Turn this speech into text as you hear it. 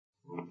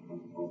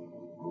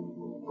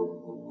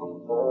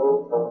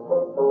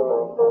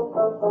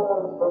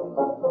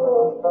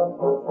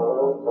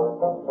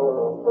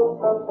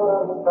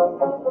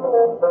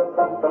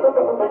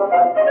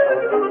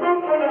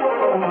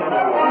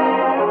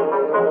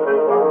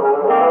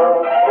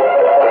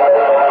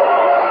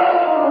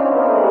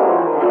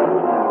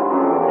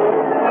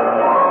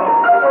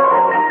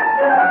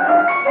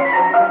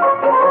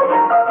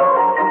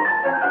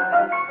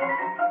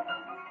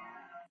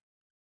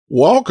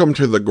Welcome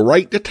to the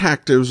Great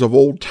Detectives of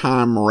Old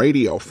Time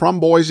Radio. From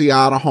Boise,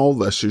 Idaho,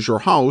 this is your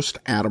host,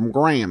 Adam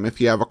Graham. If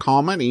you have a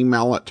comment,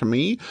 email it to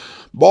me,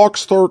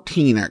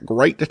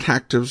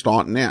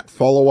 box13@greatdetectives.net.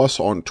 Follow us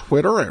on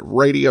Twitter at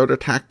Radio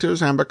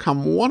Detectives and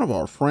become one of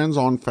our friends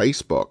on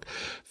Facebook,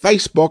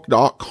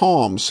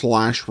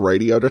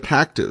 facebook.com/Radio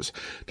Detectives.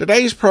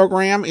 Today's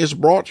program is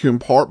brought to you in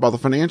part by the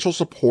financial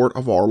support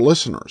of our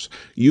listeners.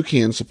 You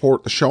can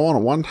support the show on a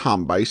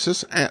one-time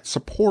basis at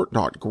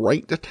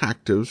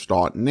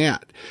support.greatdetectives.net.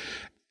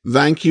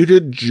 Thank you to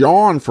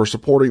John for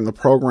supporting the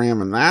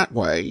program in that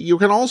way. You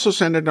can also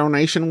send a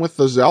donation with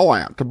the Zelle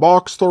app to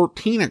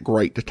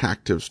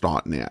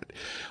box13@greatdetectives.net.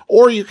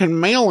 Or you can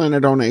mail in a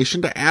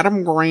donation to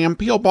Adam Graham,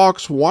 P.O.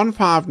 Box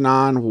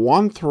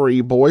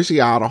 15913, Boise,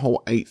 Idaho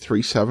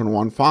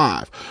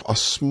 83715. A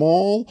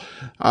small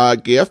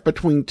gift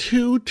between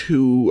 $2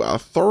 to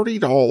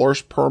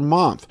 $30 per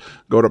month.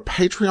 Go to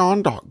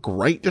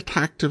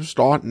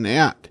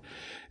patreon.greatdetectives.net.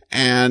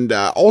 And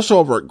also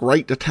over at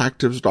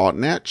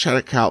greatdetectives.net,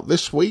 check out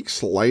this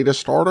week's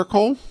latest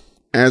article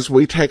as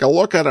we take a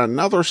look at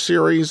another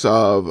series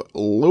of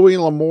Louis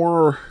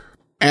L'Amour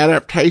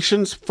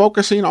adaptations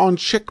focusing on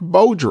Chick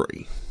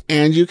Beaudry.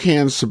 And you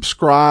can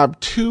subscribe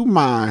to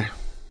my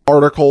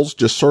articles.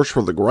 Just search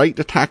for the Great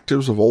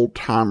Detectives of Old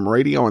Time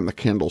Radio in the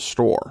Kindle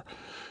store.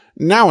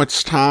 Now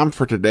it's time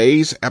for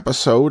today's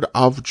episode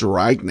of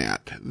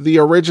Dragnet. The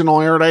original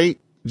air date,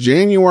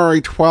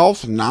 January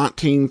 12th,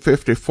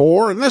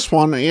 1954, and this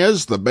one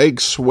is The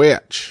Big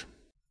Switch.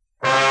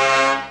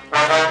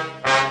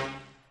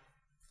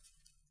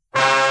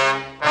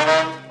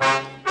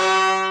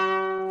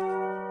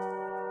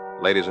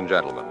 Ladies and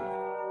gentlemen,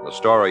 the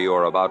story you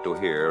are about to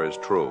hear is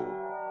true.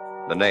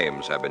 The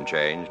names have been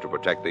changed to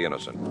protect the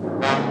innocent.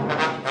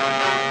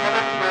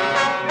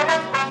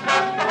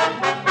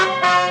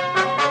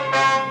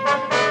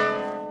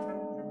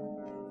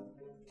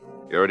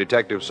 You're a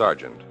detective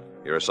sergeant.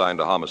 You're assigned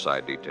to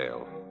homicide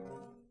detail.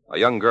 A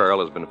young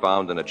girl has been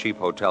found in a cheap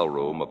hotel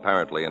room,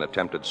 apparently an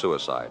attempted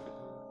suicide.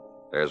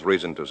 There's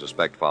reason to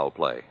suspect foul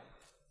play.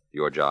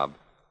 Your job,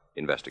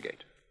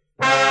 investigate.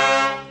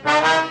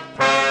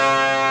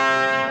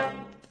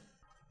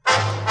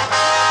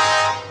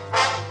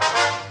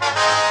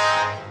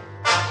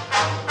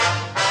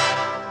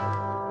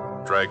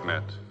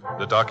 Dragnet,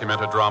 the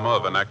documented drama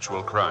of an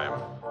actual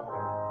crime.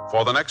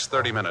 For the next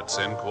 30 minutes,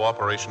 in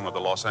cooperation with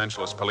the Los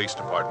Angeles Police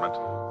Department,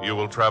 you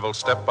will travel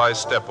step by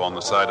step on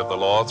the side of the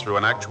law through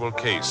an actual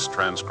case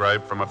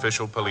transcribed from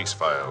official police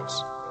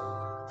files.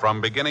 From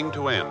beginning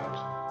to end,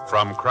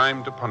 from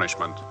crime to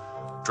punishment,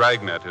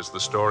 Dragnet is the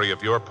story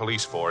of your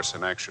police force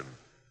in action.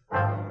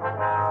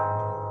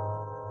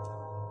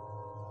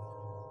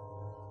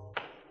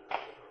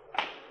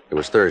 It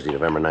was Thursday,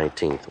 November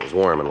 19th. It was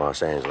warm in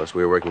Los Angeles.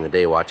 We were working the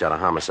day watch out of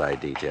homicide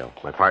detail.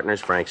 My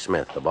partner's Frank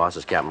Smith. The boss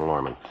is Captain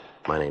Lorman.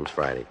 My name's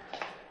Friday.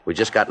 We'd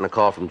just gotten a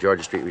call from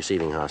Georgia Street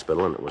Receiving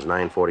Hospital, and it was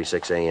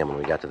 9:46 a.m. when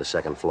we got to the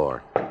second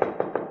floor.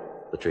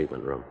 The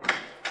treatment room.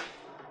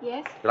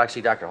 Yes? Would you like to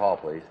see Dr. Hall,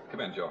 please? Come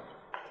in, Joe.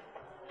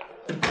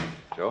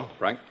 Joe,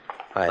 Frank?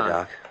 Hi,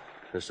 Doc.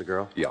 This the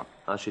girl? Yeah.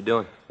 How's she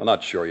doing? Well,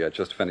 not sure yet.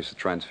 Just finished the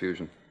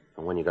transfusion.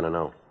 And when you going to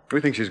know?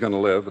 We think she's going to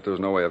live, but there's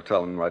no way of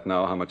telling right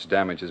now how much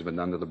damage has been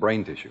done to the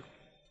brain tissue.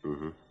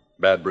 Mm-hmm.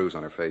 Bad bruise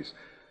on her face.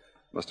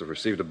 Must have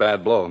received a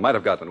bad blow. Might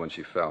have gotten it when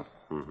she fell.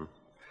 Mm-hmm.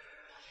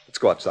 Let's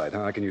go outside,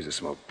 huh? I can use a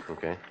smoke.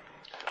 Okay.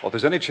 Well, if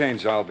there's any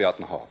change, I'll be out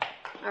in the hall.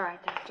 All right,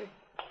 Doctor.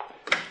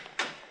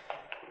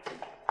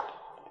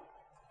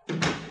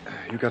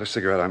 You got a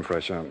cigarette? I'm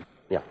fresh out.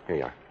 Yeah, here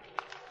you are.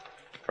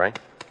 Frank?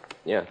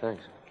 Yeah,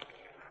 thanks.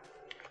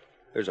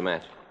 Here's a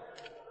match.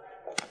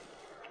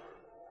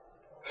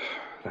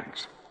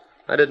 Thanks.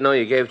 I didn't know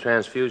you gave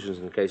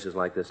transfusions in cases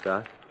like this,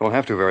 Doc. Don't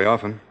have to very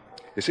often.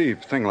 You see, a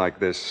thing like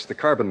this, the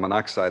carbon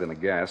monoxide in the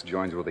gas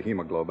joins with the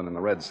hemoglobin in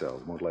the red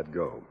cells, won't let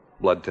go.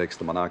 Blood takes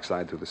the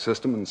monoxide through the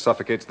system and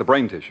suffocates the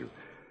brain tissue.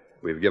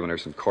 We've given her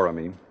some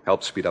choramine,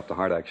 helps speed up the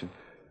heart action.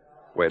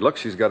 The way it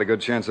looks, she's got a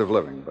good chance of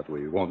living, but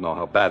we won't know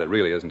how bad it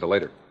really is until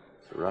later.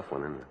 It's a rough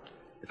one, isn't it?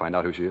 You find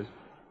out who she is?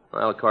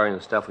 Well, according to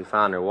the stuff we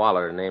found in her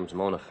wallet, her name's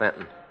Mona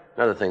Fenton.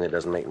 Another thing that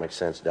doesn't make much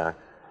sense, Doc.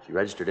 She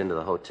registered into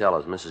the hotel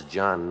as Mrs.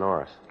 John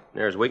Norris.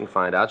 Near as we can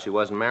find out, she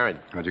wasn't married.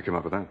 How'd you come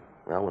up with that?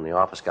 Well, when the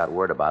office got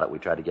word about it, we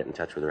tried to get in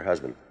touch with her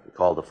husband. We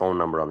called the phone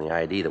number on the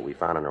ID that we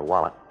found in her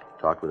wallet,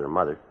 talked with her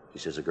mother. She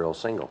says the girl's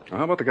single. Well,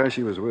 how about the guy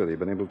she was with? You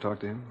been able to talk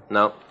to him?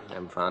 No,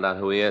 haven't found out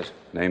who he is.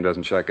 Name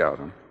doesn't check out,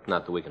 huh?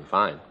 Not that we can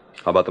find.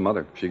 How about the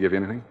mother? She give you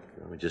anything?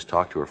 We just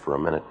talked to her for a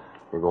minute.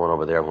 We're going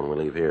over there when we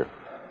leave here.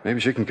 Maybe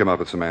she can come up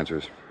with some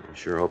answers. I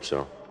sure hope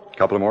so. A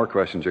couple of more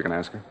questions you can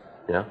ask her.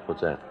 Yeah?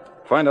 What's that?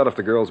 Find out if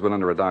the girl's been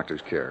under a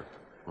doctor's care.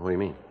 What do you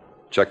mean?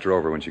 Checked her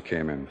over when she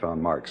came in.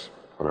 Found marks.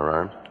 On her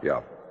arm?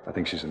 Yeah. I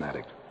think she's an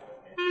addict.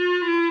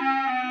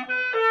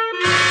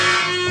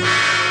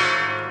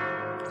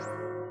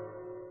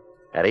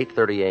 At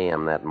 8:30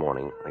 a.m. that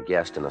morning, a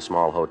guest in a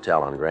small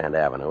hotel on Grand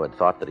Avenue had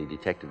thought that he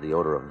detected the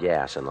odor of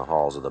gas in the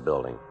halls of the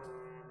building.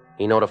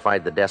 He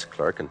notified the desk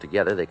clerk, and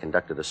together they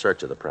conducted a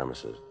search of the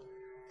premises.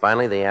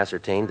 Finally, they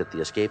ascertained that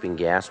the escaping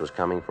gas was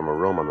coming from a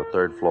room on the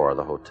 3rd floor of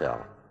the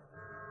hotel.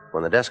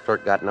 When the desk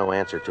clerk got no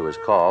answer to his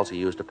calls, he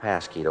used a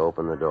passkey to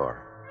open the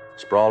door.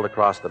 Sprawled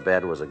across the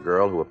bed was a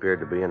girl who appeared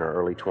to be in her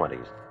early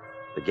 20s.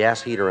 The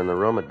gas heater in the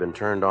room had been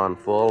turned on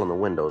full, and the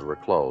windows were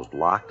closed,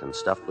 locked, and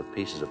stuffed with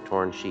pieces of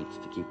torn sheets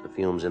to keep the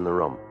fumes in the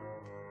room.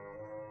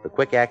 The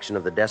quick action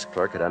of the desk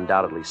clerk had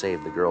undoubtedly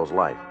saved the girl's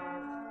life.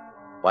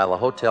 While the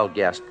hotel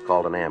guest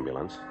called an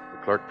ambulance,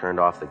 the clerk turned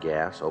off the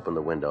gas, opened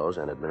the windows,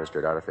 and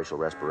administered artificial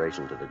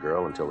respiration to the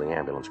girl until the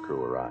ambulance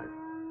crew arrived.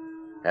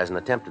 As an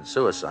attempted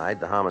suicide,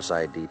 the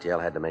homicide detail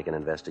had to make an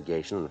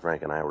investigation, and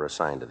Frank and I were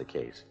assigned to the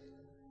case.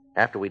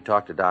 After we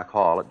talked to Doc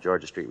Hall at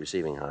Georgia Street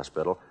Receiving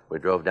Hospital, we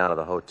drove down to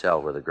the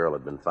hotel where the girl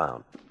had been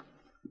found.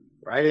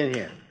 Right in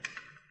here.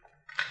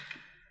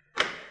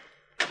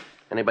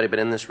 Anybody been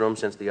in this room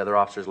since the other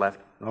officers left?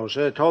 No,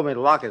 sir. They told me to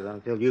lock it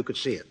until you could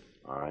see it.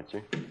 All right,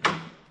 sir.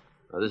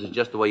 Now, this is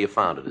just the way you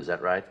found it, is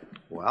that right?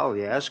 Well,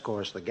 yes, of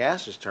course, the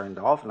gas is turned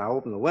off, and I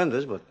opened the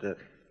windows, but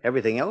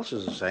everything else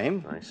is the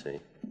same. I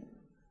see.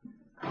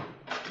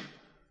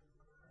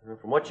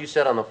 From what you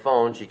said on the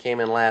phone, she came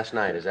in last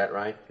night, is that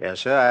right?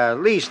 Yes, sir.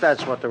 At least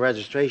that's what the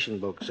registration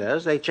book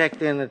says. They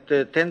checked in at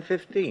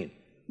 10:15.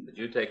 Did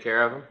you take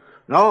care of them?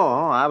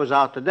 No, I was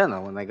out to dinner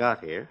when they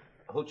got here.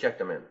 Who checked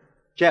them in?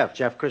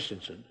 Jeff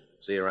Christensen.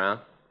 Is he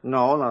around?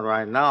 No, not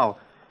right now.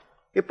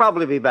 He'll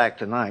probably be back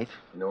tonight.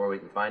 You know where we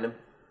can find him?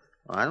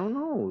 I don't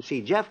know.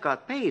 See, Jeff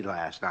got paid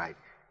last night.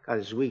 Got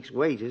his week's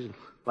wages.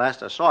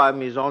 Last I saw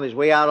him, he was on his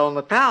way out on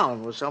the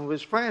town with some of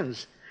his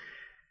friends.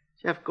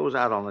 Jeff goes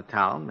out on the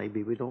town.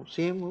 Maybe we don't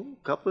see him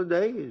a couple of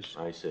days.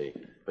 I see.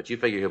 But you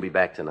figure he'll be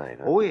back tonight,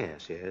 huh? Oh,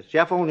 yes.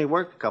 Jeff only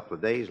worked a couple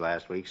of days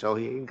last week, so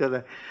he ain't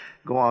gonna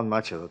go on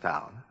much of the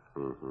town.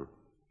 Mm-hmm.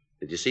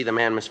 Did you see the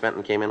man Miss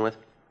Fenton came in with?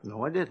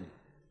 No, I didn't.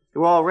 They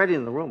were already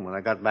in the room when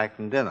I got back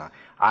from dinner.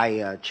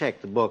 I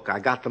checked the book. I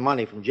got the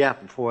money from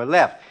Jeff before I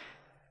left.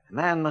 The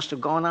man must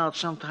have gone out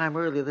sometime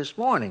early this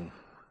morning.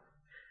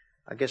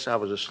 I guess I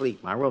was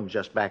asleep. My room's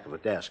just back of the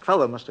desk.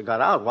 Fella must have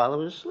got out while I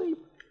was asleep.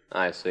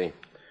 I see.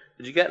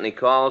 Did you get any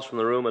calls from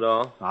the room at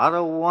all? Not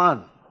a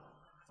one.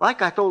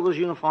 Like I told those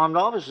uniformed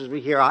officers we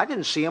hear, I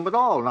didn't see them at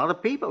all. Not a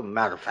peep.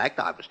 Matter of fact,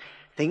 I was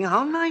thinking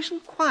how nice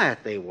and quiet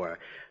they were.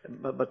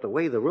 But the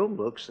way the room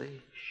looks, they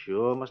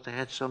sure must have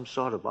had some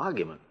sort of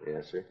argument.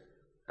 Yes, sir.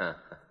 Huh.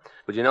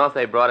 Would you know if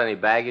they brought any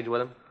baggage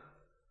with them?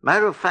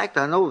 Matter of fact,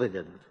 I know they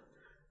didn't.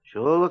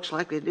 Sure looks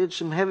like they did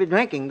some heavy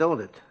drinking, don't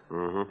it?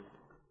 Mm-hmm.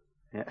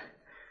 Yeah.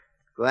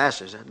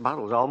 Glasses. That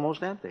bottle's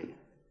almost empty.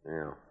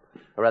 Yeah.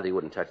 Or rather, you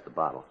wouldn't touch the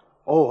bottle.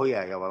 Oh,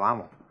 yeah, well, I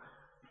won't.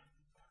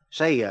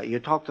 Say, you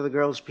talked to the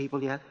girl's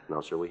people yet? No,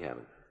 sir, we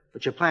haven't.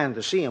 But you're planning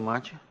to see them,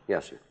 aren't you?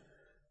 Yes, sir.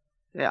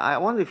 Yeah, I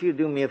wonder if you'd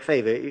do me a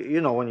favor.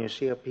 You know when you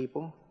see her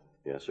people?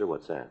 Yes, sir.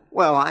 What's that?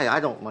 Well, I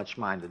don't much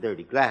mind the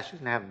dirty glasses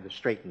and having to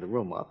straighten the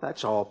room up.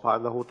 That's all part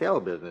of the hotel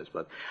business.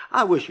 But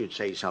I wish you'd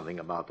say something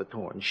about the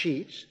torn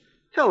sheets.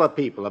 Tell the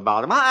people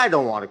about them. I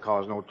don't want to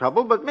cause no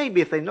trouble, but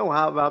maybe if they know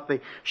how about the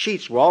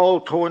sheets were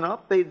all torn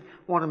up, they'd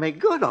want to make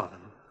good on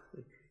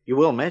them. You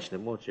will mention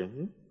it, won't you?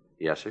 Hmm?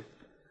 Yes, sir.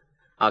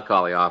 I'll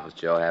call the office,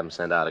 Joe. Have them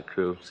send out a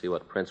crew, see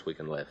what prints we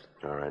can lift.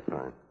 All right,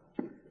 fine.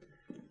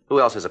 Who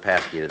else has a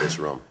pass key to this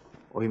room?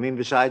 Oh, you mean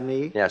beside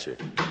me? Yes, sir.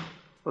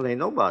 Well, ain't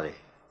nobody.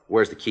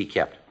 Where's the key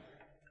kept?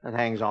 That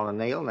hangs on a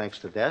nail next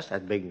to the desk.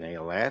 That big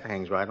nail there, it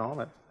hangs right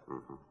on it.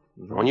 Mm-hmm.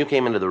 Mm-hmm. When you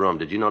came into the room,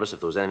 did you notice if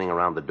there was anything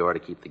around the door to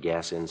keep the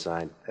gas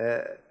inside?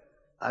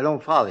 I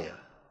don't follow you.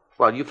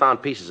 Well, you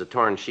found pieces of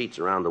torn sheets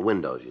around the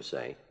windows, you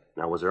say.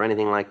 Now, was there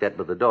anything like that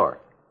by the door?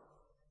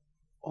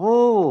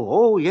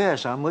 Oh,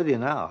 yes, I'm with you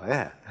now,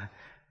 yeah.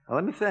 Now,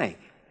 let me think.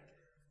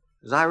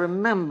 As I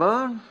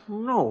remember,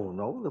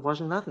 no, there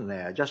wasn't nothing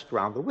there, just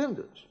around the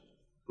windows.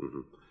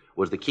 Mm-hmm.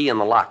 Was the key in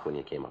the lock when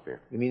you came up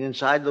here? You mean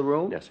inside the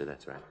room? Yes, sir,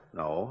 that's right.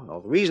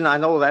 No. The reason I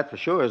know that for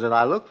sure is that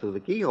I looked through the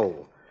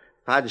keyhole.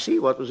 Tried to see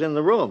what was in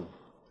the room.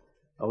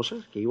 No, sir,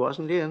 the key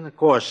wasn't in. Of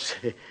course,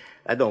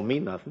 that don't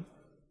mean nothing.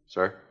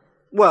 Sir?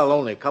 Well,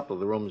 only a couple of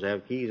the rooms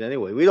have keys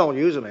anyway. We don't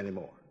use them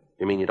anymore.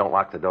 You mean you don't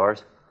lock the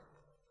doors?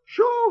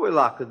 Sure, we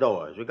lock the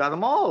doors. We got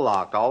them all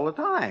locked all the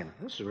time.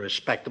 This is a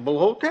respectable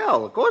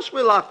hotel. Of course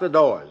we lock the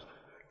doors.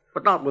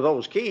 But not with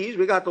those keys.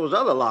 We got those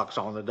other locks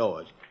on the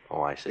doors.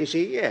 Oh, I see. You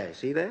see, yeah,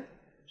 see that?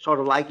 Sort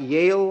of like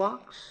Yale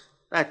locks.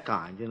 That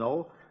kind, you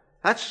know.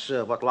 That's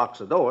what locks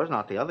the doors,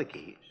 not the other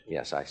keys.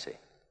 Yes, I see.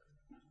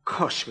 Of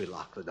course we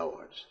lock the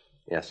doors.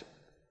 Yes, sir.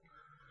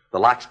 The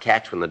locks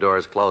catch when the door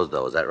is closed,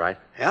 though. Is that right?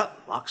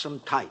 Yep, locks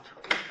them tight.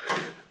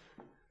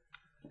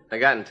 I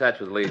got in touch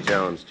with Lee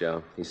Jones,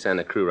 Joe. He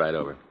sent a crew right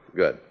over.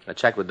 Good. I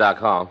checked with Doc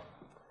Hall.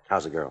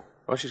 How's the girl?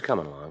 Oh, she's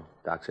coming along.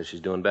 Doc says she's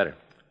doing better.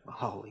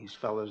 Oh, these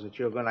fellas that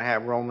you're going to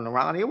have roaming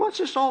around here, what's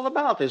this all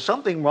about? There's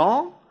something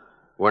wrong?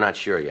 We're not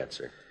sure yet,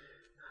 sir.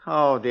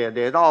 Oh, dear,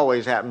 it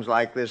always happens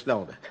like this,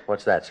 don't it?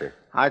 What's that, sir?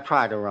 I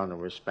try to run a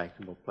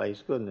respectable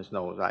place. Goodness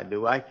knows I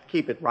do. I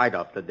keep it right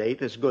up to date.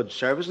 There's good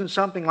service, and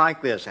something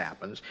like this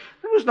happens.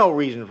 There was no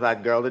reason for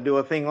that girl to do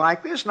a thing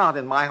like this, not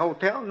in my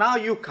hotel. Now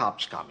you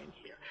cops come in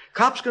here.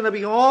 Cops going to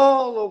be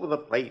all over the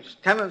place.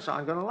 Tenants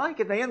aren't going to like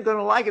it. They ain't going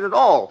to like it at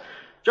all.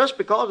 Just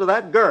because of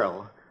that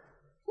girl.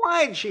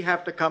 Why'd she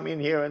have to come in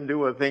here and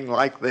do a thing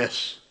like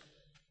this?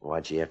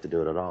 Why'd she have to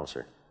do it at all,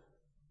 sir?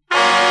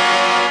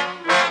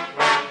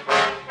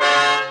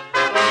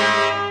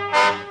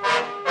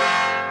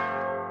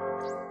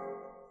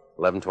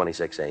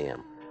 11:26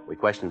 a.m. We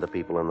questioned the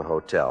people in the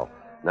hotel.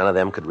 None of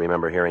them could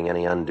remember hearing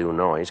any undue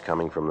noise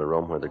coming from the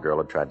room where the girl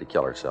had tried to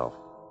kill herself.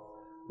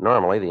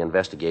 Normally, the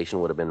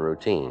investigation would have been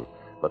routine,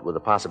 but with the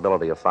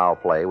possibility of foul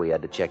play, we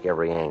had to check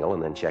every angle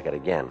and then check it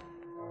again.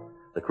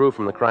 The crew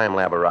from the crime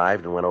lab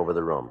arrived and went over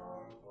the room.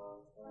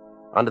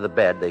 Under the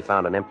bed, they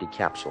found an empty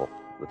capsule,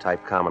 the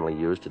type commonly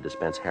used to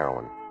dispense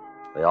heroin.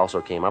 They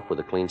also came up with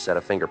a clean set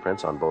of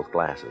fingerprints on both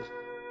glasses.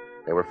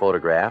 They were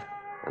photographed,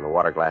 and the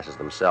water glasses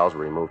themselves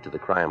were removed to the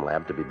crime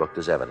lab to be booked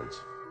as evidence.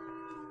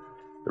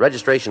 The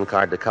registration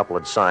card the couple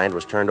had signed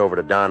was turned over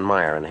to Don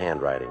Meyer in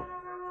handwriting.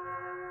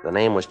 The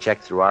name was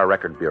checked through our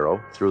record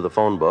bureau, through the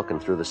phone book,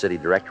 and through the city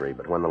directory,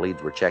 but when the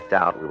leads were checked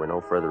out, we were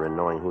no further in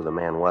knowing who the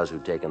man was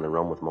who'd taken the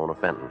room with Mona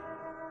Fenton.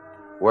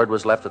 Word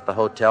was left at the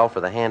hotel for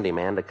the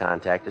handyman to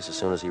contact us as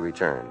soon as he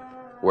returned.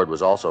 Word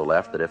was also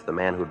left that if the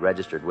man who'd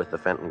registered with the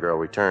Fenton girl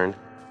returned,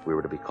 we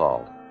were to be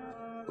called.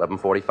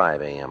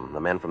 11:45 a.m. The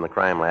men from the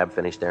crime lab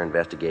finished their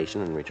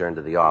investigation and returned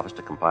to the office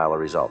to compile the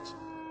results.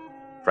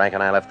 Frank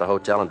and I left the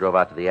hotel and drove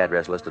out to the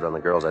address listed on the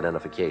girl's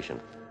identification.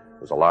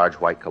 It was a large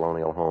white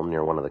colonial home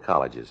near one of the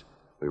colleges.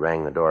 We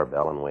rang the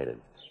doorbell and waited.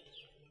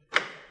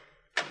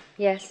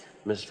 Yes?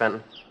 Mrs.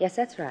 Fenton? Yes,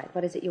 that's right.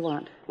 What is it you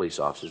want? Police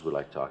officers would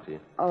like to talk to you.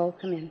 Oh,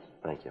 come in.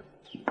 Thank you.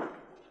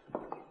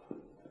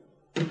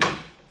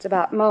 It's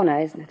about Mona,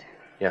 isn't it?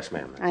 Yes,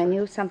 ma'am. I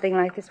knew something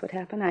like this would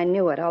happen. I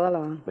knew it all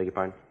along. Beg your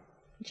pardon?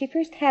 When she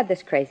first had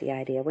this crazy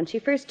idea, when she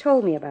first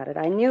told me about it,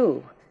 I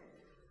knew.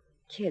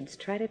 Kids,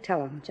 try to tell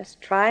them.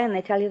 Just try, and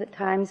they tell you that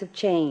times have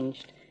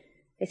changed.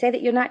 They say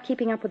that you're not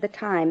keeping up with the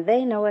time.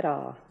 They know it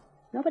all.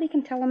 Nobody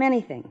can tell them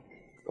anything.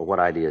 Well, what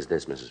idea is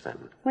this, Mrs.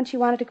 Fenton? When she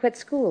wanted to quit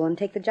school and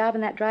take the job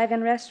in that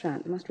drive-in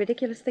restaurant, the most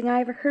ridiculous thing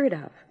I ever heard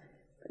of.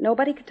 But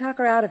nobody could talk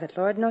her out of it.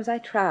 Lord knows I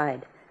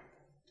tried.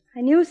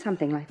 I knew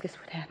something like this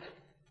would happen.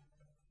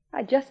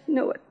 I just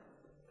knew it.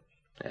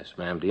 Yes,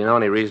 ma'am. Do you know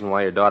any reason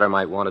why your daughter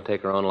might want to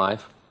take her own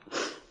life?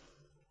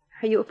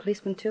 Are you a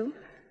policeman, too?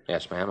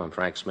 Yes, ma'am. I'm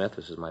Frank Smith.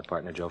 This is my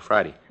partner, Joe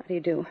Friday. How do you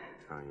do?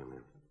 How are you,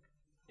 ma'am?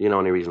 Do you know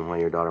any reason why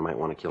your daughter might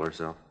want to kill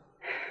herself?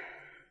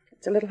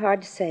 It's a little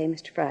hard to say,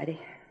 Mr.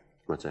 Friday.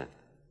 What's that?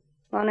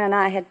 Mona and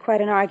I had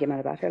quite an argument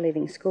about her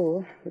leaving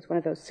school. It was one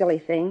of those silly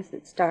things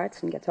that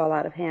starts and gets all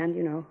out of hand,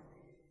 you know.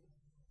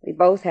 We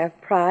both have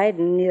pride,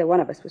 and neither one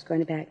of us was going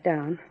to back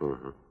down.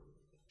 Mm-hmm.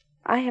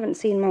 I haven't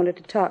seen Mona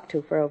to talk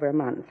to for over a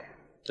month.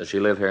 Does she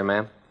live here,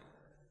 ma'am?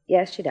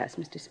 Yes, she does,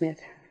 Mr.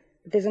 Smith.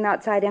 But there's an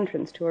outside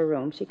entrance to her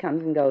room. She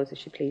comes and goes as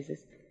she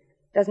pleases.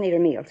 Doesn't eat her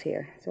meals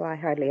here, so I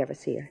hardly ever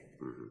see her.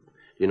 Mm-hmm.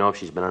 Do you know if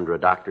she's been under a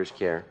doctor's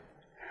care?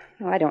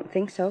 No, I don't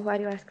think so. Why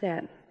do you ask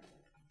that?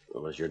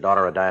 Well, is your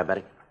daughter a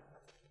diabetic?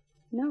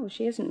 No,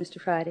 she isn't, Mr.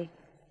 Friday.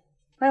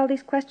 Why all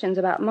these questions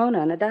about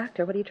Mona and a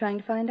doctor? What are you trying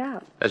to find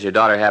out? Does your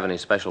daughter have any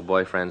special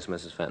boyfriends,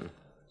 Mrs. Fenton?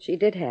 She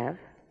did have.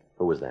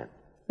 Who was that?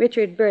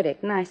 Richard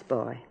Burdick, nice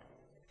boy.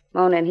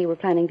 Mona and he were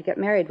planning to get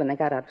married when they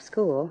got out of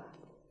school.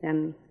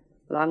 Then,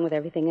 along with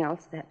everything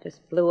else, that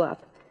just blew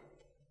up.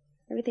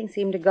 Everything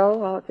seemed to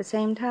go all at the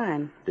same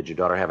time. Did your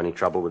daughter have any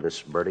trouble with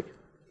this Burdick?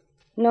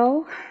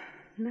 No,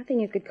 nothing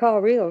you could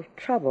call real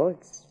trouble.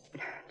 It's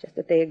just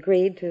that they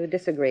agreed to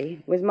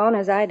disagree. It was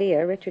Mona's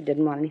idea. Richard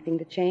didn't want anything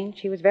to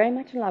change. He was very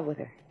much in love with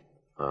her.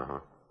 Uh-huh.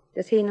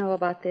 Does he know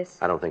about this?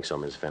 I don't think so,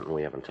 Miss Fenton.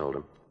 We haven't told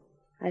him.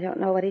 I don't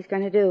know what he's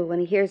going to do when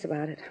he hears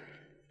about it.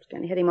 It's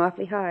going to hit him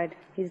awfully hard.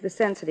 He's the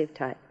sensitive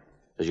type.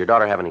 Does your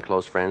daughter have any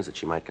close friends that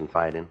she might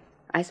confide in?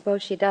 I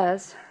suppose she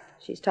does.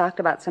 She's talked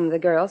about some of the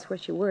girls where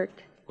she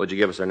worked. Would you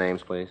give us their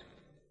names, please?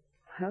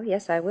 Oh,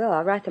 yes, I will.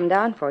 I'll write them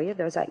down for you,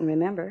 those I can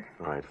remember.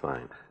 All right,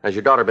 fine. Has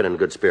your daughter been in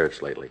good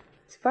spirits lately?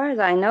 As far as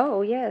I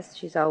know, yes.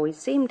 She's always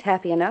seemed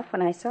happy enough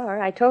when I saw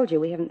her. I told you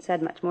we haven't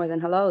said much more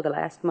than hello the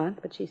last month,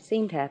 but she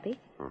seemed happy.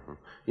 Mm-hmm.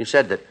 You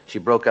said that she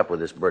broke up with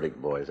this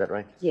Burdick boy, is that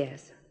right?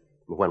 Yes.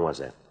 When was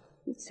that?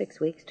 6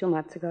 weeks, 2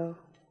 months ago.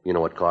 You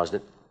know what caused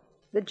it?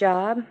 The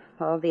job,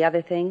 all the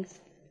other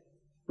things.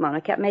 Mona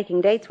kept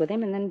making dates with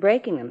him and then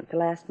breaking them at the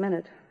last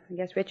minute. I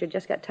guess Richard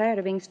just got tired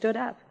of being stood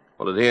up.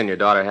 Well, did he and your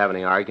daughter have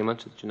any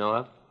arguments that you know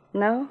of?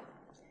 No.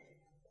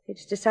 They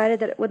just decided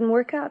that it wouldn't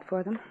work out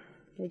for them.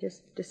 They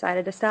just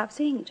decided to stop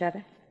seeing each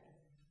other.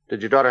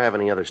 Did your daughter have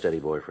any other steady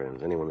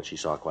boyfriends? Anyone that she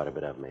saw quite a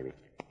bit of, maybe?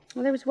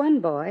 Well, there was one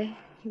boy.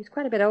 He was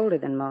quite a bit older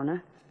than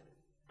Mona.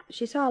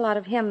 She saw a lot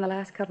of him the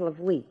last couple of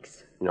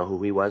weeks. You know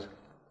who he was?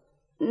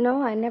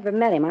 No, I never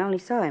met him. I only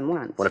saw him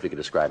once. What if you could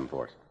describe him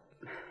for us?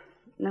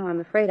 No,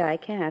 I'm afraid I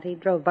can't. He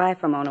drove by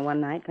for Mona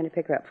one night, going to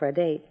pick her up for a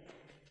date.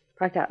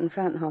 Parked out in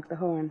front and honked the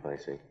horn. I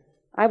see.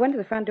 I went to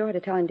the front door to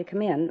tell him to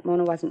come in.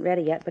 Mona wasn't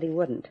ready yet, but he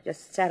wouldn't.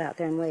 Just sat out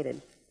there and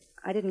waited.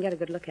 I didn't get a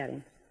good look at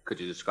him. Could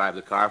you describe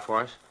the car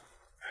for us?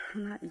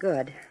 Not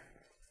good.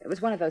 It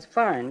was one of those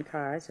foreign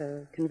cars,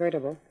 a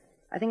convertible.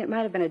 I think it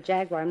might have been a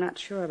Jaguar. I'm not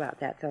sure about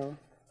that, though.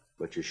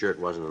 But you're sure it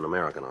wasn't an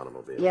American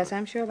automobile? Yes,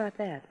 I'm sure about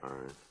that. All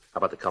right. How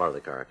about the color of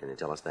the car? Can you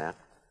tell us that?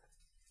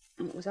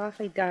 It was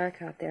awfully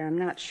dark out there. I'm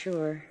not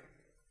sure.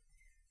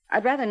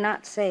 I'd rather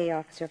not say,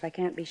 officer, if I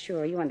can't be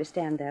sure. You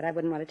understand that. I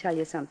wouldn't want to tell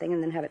you something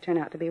and then have it turn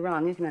out to be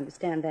wrong. You can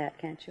understand that,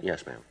 can't you?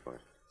 Yes, ma'am, of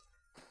course.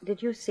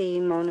 Did you see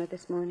Mona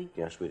this morning?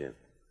 Yes, we did.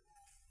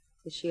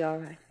 Is she all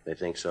right? They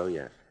think so,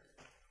 yes.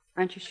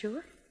 Aren't you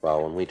sure?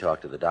 Well, when we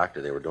talked to the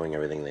doctor, they were doing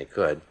everything they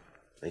could.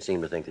 They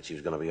seemed to think that she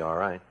was going to be all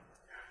right.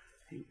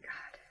 Thank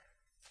God.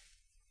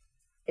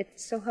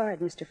 It's so hard,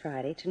 Mr.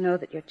 Friday, to know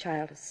that your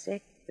child is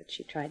sick, that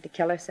she tried to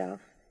kill herself,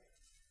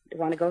 to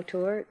want to go to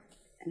her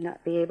and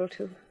not be able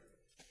to.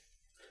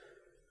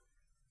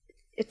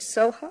 It's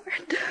so hard.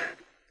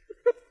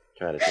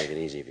 Try to take it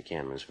easy if you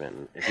can, Miss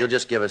Fenton. If you'll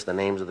just give us the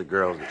names of the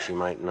girls that she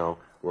might know,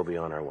 we'll be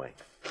on our way.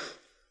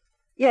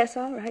 Yes,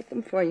 I'll write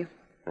them for you.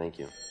 Thank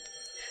you.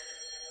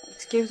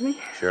 Excuse me?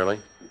 Shirley?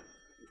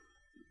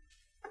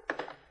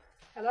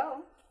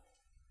 Hello?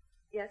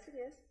 Yes, it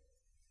is.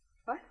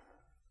 What?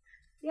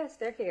 Yes,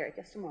 they're here.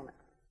 Just a moment.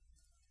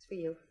 It's for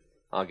you.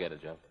 I'll get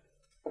it, Joe.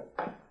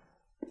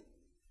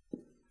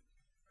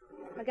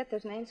 I'll get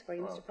those names for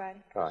you, Mr.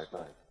 Friday. All right,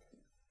 fine.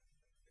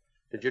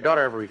 Did your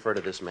daughter ever refer to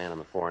this man in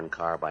the foreign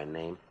car by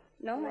name?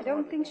 No, I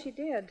don't think she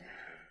did.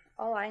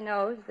 All I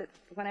know is that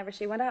whenever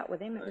she went out with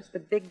him, it was the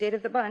big date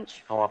of the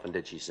bunch. How often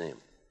did she see him?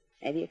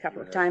 Maybe a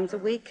couple of times a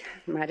week.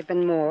 Might have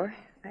been more.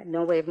 I had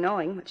no way of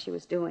knowing what she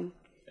was doing.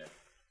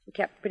 She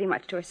kept pretty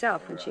much to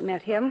herself when she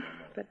met him,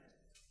 but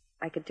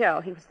I could tell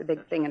he was the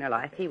big thing in her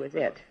life. He was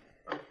it.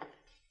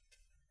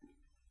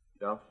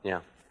 Joe?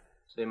 Yeah.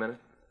 See a minute?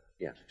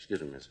 Yes.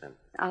 Excuse me, Miss Fenton.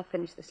 I'll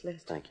finish this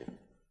list. Thank you.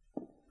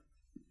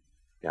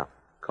 Yeah.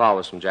 Call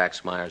was from Jack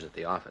Smyers at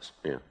the office.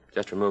 Yeah.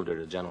 Just removed her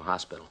to the general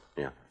hospital.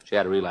 Yeah. She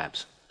had a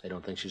relapse. They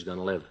don't think she's going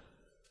to live.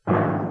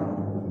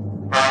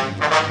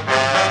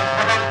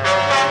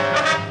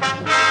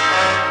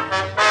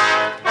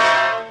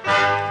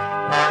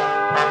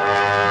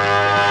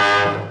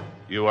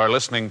 You are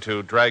listening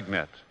to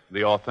Dragnet,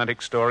 the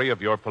authentic story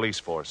of your police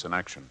force in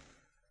action.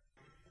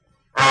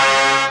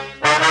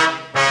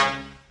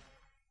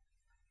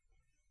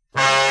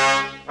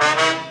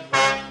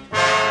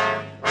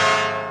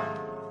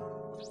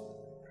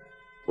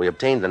 We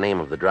obtained the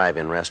name of the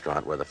drive-in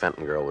restaurant where the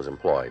Fenton girl was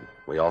employed.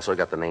 We also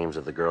got the names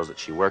of the girls that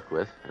she worked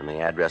with and the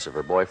address of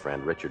her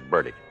boyfriend, Richard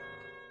Burdick.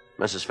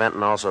 Mrs.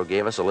 Fenton also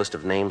gave us a list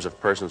of names of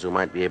persons who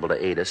might be able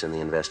to aid us in the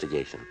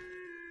investigation.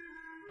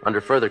 Under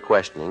further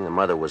questioning, the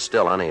mother was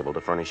still unable to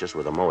furnish us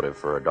with a motive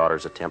for her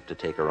daughter's attempt to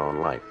take her own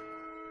life.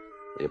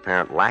 The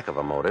apparent lack of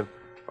a motive,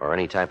 or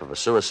any type of a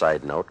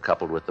suicide note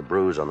coupled with the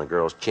bruise on the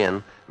girl's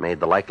chin, made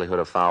the likelihood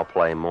of foul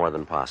play more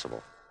than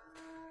possible.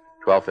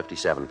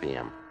 12:57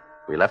 p.m.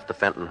 We left the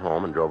Fenton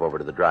home and drove over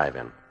to the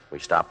drive-in. We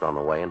stopped on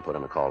the way and put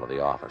in a call to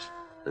the office.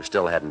 There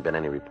still hadn't been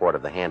any report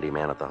of the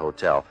handyman at the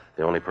hotel,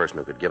 the only person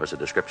who could give us a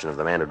description of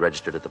the man who'd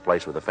registered at the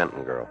place with the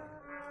Fenton girl.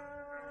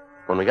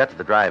 When we got to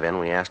the drive-in,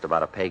 we asked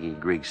about a Peggy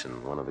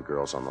Griegson, one of the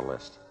girls on the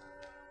list.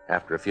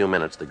 After a few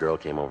minutes, the girl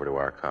came over to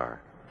our car.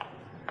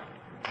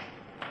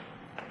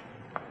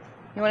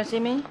 You want to see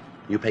me?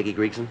 You Peggy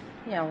Griegson?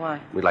 Yeah,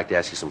 why? We'd like to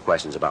ask you some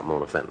questions about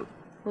Mona Fenton.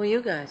 Who are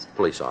you guys?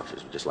 Police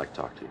officers. We'd just like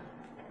to talk to you.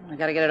 I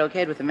got to get it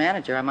okayed with the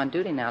manager. I'm on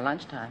duty now,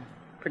 lunchtime.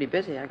 Pretty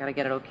busy. I got to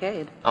get it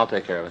okayed. I'll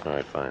take care of it. All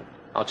right, fine.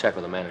 I'll check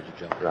with the manager,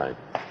 Joe. Right.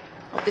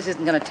 Hope this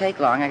isn't going to take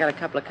long. I got a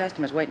couple of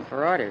customers waiting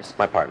for orders.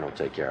 My partner will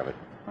take care of it.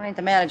 Well, ain't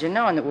the manager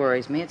knowing that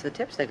worries me. It's the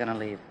tips they're going to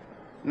leave.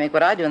 Make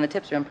what I do, and the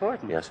tips are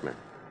important. Yes, ma'am.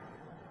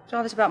 What's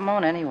all this about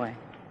Mona, anyway?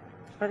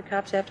 What are the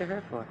cops after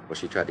her for? Well,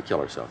 she tried to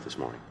kill herself this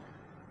morning.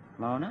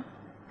 Mona?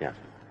 Yeah.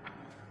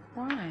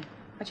 Why?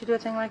 Why'd you do a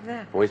thing like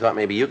that? Well, we thought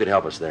maybe you could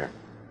help us there.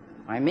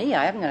 Why, me?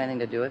 I haven't got anything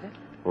to do with it.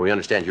 Well, we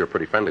understand you were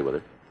pretty friendly with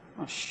her.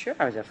 Well, sure,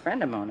 I was a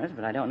friend of Mona's,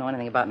 but I don't know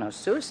anything about no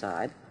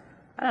suicide.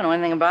 I don't know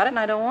anything about it, and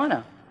I don't want to.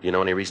 Do you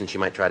know any reason she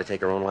might try to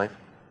take her own life?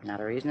 Not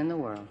a reason in the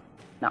world.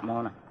 Not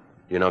Mona.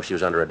 Do you know if she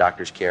was under a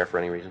doctor's care for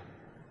any reason?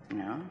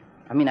 No.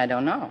 I mean, I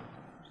don't know.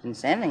 She didn't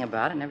say anything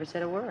about it, never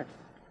said a word.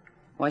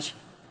 Was she?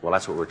 Well,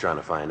 that's what we're trying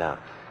to find out.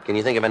 Can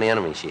you think of any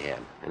enemies she had?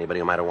 Anybody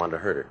who might have wanted to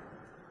hurt her?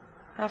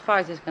 How far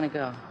is this going to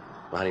go?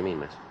 Well, how do you mean,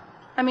 miss?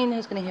 I mean,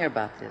 who's going to hear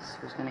about this?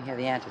 Who's going to hear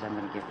the answers I'm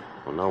going to give you?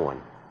 Well, no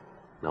one.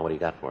 Now, what do you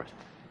got for us?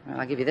 Well,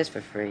 I'll give you this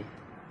for free.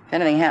 If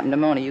anything happened to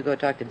Mona, you go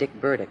talk to Dick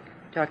Burdick.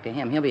 Talk to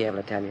him. He'll be able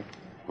to tell you.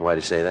 Why'd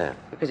you say that?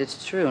 Because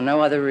it's true.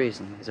 No other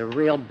reason. He's a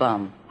real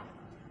bum.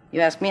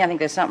 You ask me, I think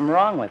there's something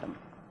wrong with him.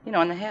 You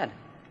know, in the head.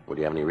 Well,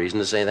 do you have any reason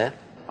to say that?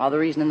 All the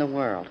reason in the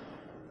world.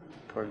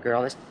 Poor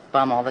girl, this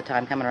bum all the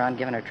time coming around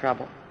giving her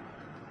trouble.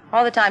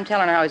 All the time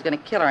telling her how he's going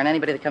to kill her and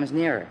anybody that comes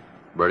near her.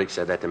 Burdick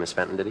said that to Miss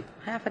Fenton, did he?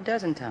 Half a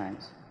dozen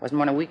times. Wasn't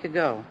more than a week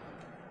ago.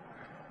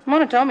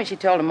 Mona told me she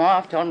told him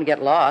off, told him to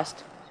get lost.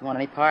 She didn't want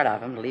any part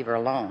of him, to leave her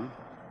alone.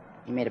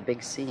 He made a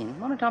big scene.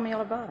 Mona told me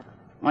all about it.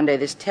 One day,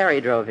 this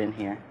Terry drove in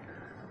here.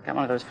 Got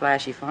one of those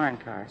flashy foreign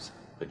cars.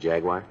 A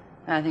Jaguar?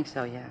 I think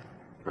so, yeah.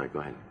 All right, go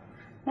ahead.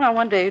 Well,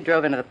 one day he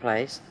drove into the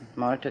place.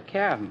 Mona took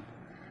care of him.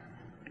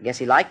 I guess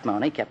he liked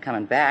Mona. He kept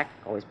coming back,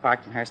 always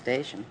parked in her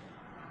station.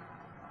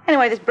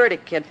 Anyway, this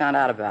Burdick kid found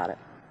out about it.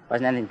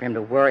 Wasn't anything for him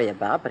to worry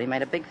about, but he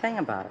made a big thing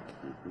about it.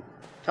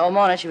 Told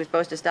Mona she was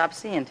supposed to stop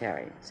seeing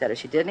Terry. Said if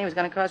she didn't, he was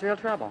going to cause real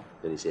trouble.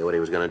 Did he say what he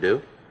was going to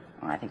do?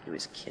 Oh, I think he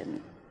was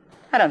kidding.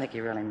 I don't think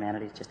he really meant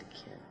it. He's just a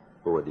kid.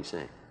 Well, what did he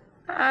say?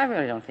 I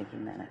really don't think he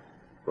meant it.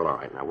 Well, all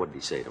right. Now, what did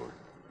he say to her?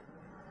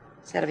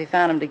 Said if he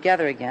found them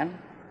together again,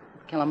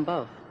 he'd kill them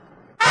both.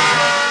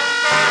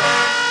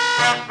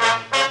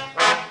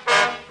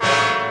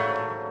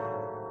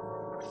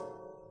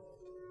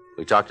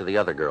 We talked to the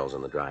other girls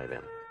in the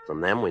drive-in.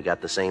 From them, we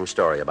got the same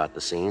story about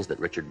the scenes that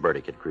Richard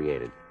Burdick had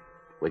created.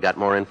 We got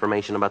more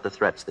information about the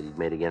threats that he'd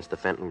made against the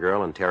Fenton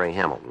girl and Terry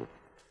Hamilton.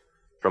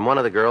 From one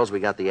of the girls, we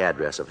got the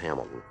address of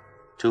Hamilton.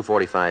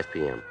 2:45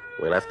 p.m.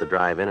 We left the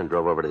drive-in and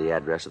drove over to the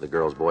address of the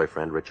girl's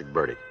boyfriend, Richard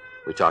Burdick.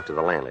 We talked to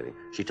the landlady.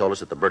 She told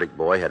us that the Burdick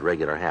boy had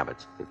regular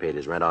habits. He paid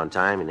his rent on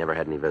time. He never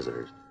had any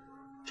visitors.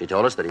 She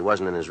told us that he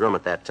wasn't in his room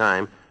at that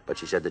time, but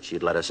she said that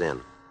she'd let us in.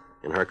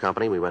 In her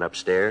company, we went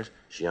upstairs.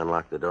 She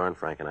unlocked the door, and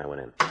Frank and I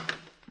went in.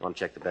 Want to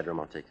check the bedroom?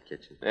 I'll take the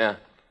kitchen. Yeah.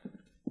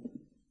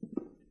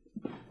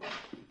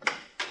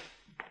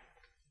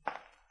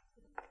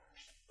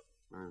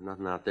 There's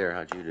nothing out there.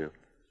 How'd you do?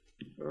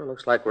 Well,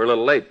 looks like we're a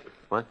little late.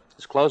 What?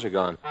 His clothes are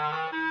gone.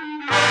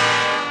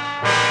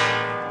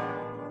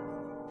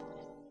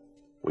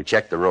 We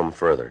checked the room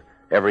further.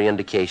 Every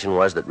indication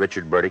was that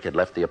Richard Burdick had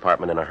left the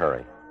apartment in a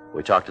hurry.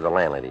 We talked to the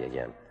landlady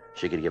again.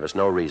 She could give us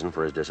no reason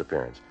for his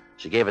disappearance.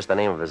 She gave us the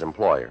name of his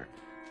employer.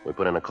 We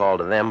put in a call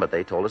to them, but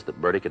they told us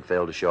that Burdick had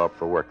failed to show up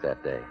for work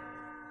that day.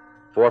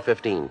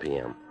 4:15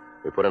 p.m.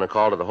 We put in a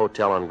call to the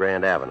hotel on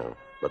Grand Avenue,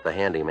 but the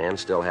handyman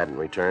still hadn't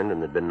returned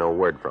and there'd been no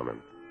word from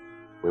him.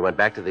 We went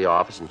back to the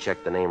office and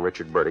checked the name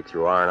Richard Burdick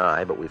through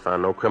R&I, but we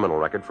found no criminal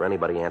record for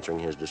anybody answering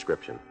his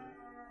description.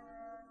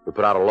 We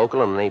put out a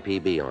local and an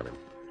APB on him.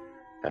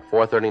 At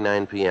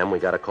 4:39 p.m., we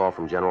got a call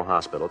from General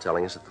Hospital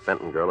telling us that the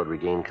Fenton girl had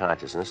regained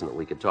consciousness and that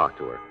we could talk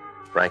to her.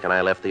 Frank and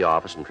I left the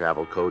office and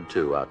traveled Code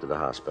 2 out to the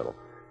hospital.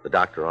 The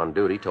doctor on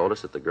duty told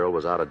us that the girl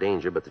was out of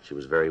danger, but that she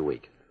was very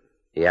weak.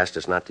 He asked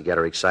us not to get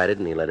her excited,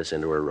 and he led us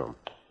into her room.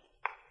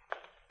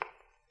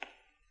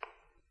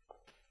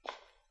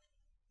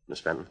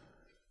 Miss Fenton?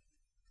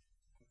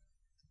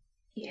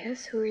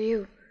 Yes, who are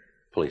you?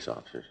 Police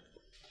officers.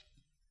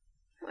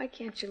 Why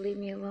can't you leave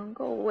me alone?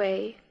 Go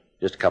away.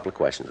 Just a couple of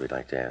questions we'd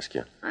like to ask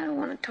you. I don't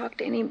want to talk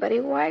to anybody.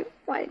 Why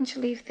didn't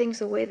you leave things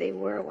the way they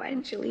were? Why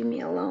didn't you leave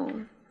me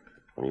alone?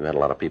 Well, you had a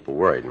lot of people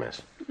worried,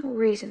 miss. No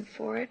reason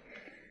for it.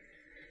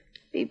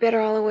 Be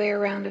better all the way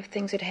around if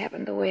things had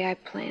happened the way I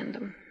planned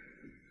them.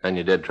 And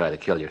you did try to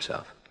kill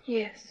yourself.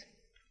 Yes.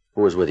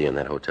 Who was with you in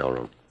that hotel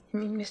room?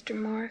 You mean Mr.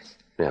 Morris?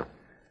 Yeah.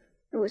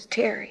 It was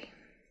Terry.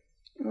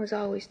 It was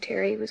always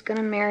Terry. He was going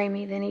to marry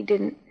me, then he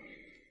didn't.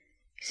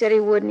 He said he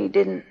would, and he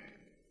didn't.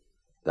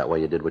 That why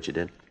you did what you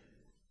did?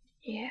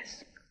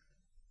 Yes.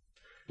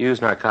 You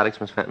use narcotics,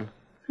 Miss Fenton?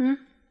 Hmm?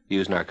 You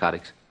use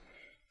narcotics?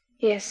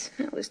 Yes,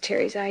 that was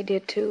Terry's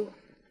idea, too.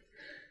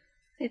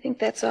 I think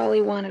that's all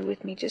he wanted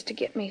with me, just to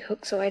get me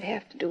hooked so I'd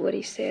have to do what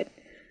he said.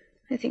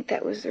 I think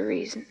that was the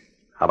reason.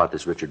 How about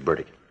this Richard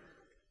Burdick?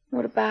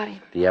 What about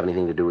him? Do you have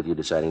anything to do with you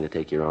deciding to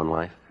take your own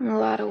life? In a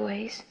lot of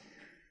ways.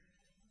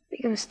 The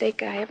biggest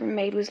mistake I ever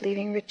made was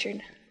leaving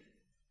Richard.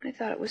 I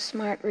thought it was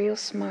smart, real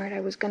smart. I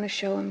was going to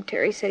show him.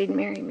 Terry said he'd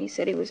marry me,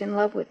 said he was in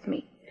love with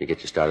me. Did he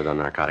get you started on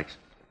narcotics?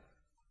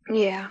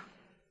 Yeah.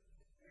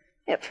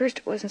 At first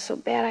it wasn't so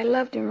bad. I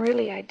loved him,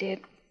 really I did.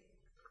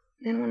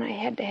 Then when I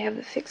had to have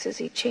the fixes,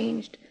 he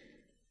changed.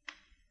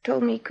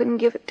 Told me he couldn't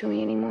give it to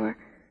me anymore,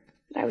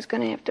 that I was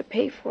going to have to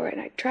pay for it.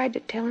 I tried to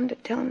tell him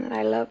that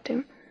I loved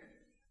him,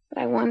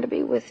 but I wanted to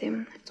be with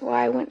him. That's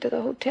why I went to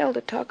the hotel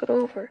to talk it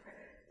over.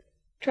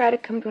 Try to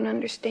come to an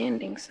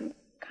understanding, some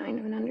kind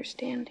of an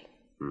understanding.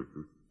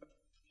 Mm-hmm.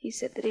 He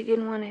said that he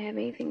didn't want to have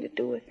anything to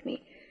do with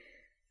me,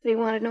 that he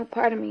wanted no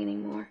part of me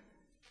anymore.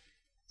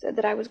 Said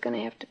that I was going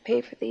to have to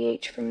pay for the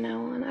H from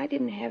now on. I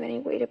didn't have any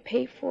way to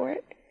pay for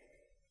it.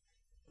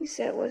 He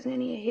said it wasn't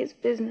any of his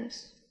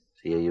business.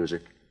 Is he a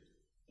user?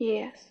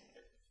 Yes.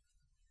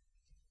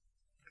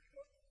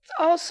 It's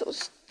all so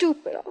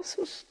stupid,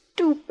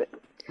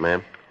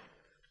 Ma'am?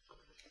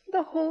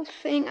 The whole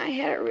thing, I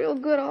had it real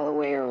good all the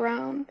way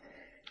around.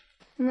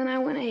 And then I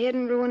went ahead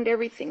and ruined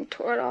everything,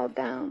 tore it all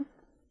down.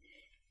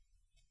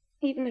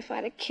 Even if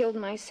I'd have killed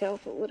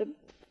myself, it would have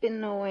been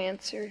no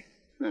answer.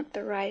 Not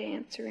the right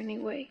answer,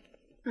 anyway.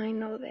 I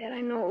know that.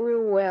 I know it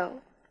real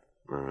well.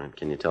 All right.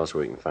 Can you tell us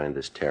where we can find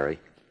this Terry?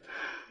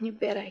 You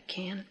bet I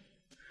can.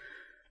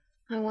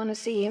 I want to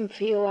see him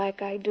feel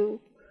like I do.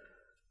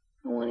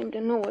 I want him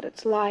to know what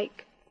it's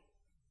like.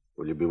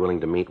 Will you be willing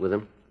to meet with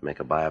him? Make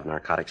a buy of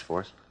narcotics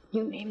for us?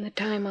 You name the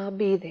time, I'll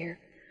be there.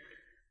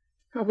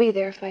 I'll be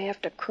there if I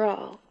have to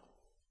crawl.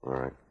 All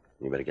right.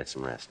 You better get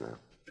some rest now.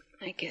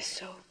 I guess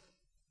so.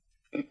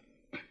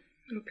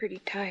 I'm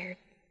pretty tired.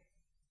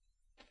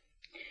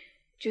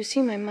 Did you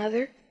see my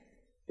mother?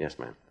 Yes,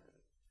 ma'am.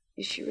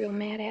 Is she real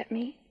mad at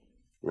me?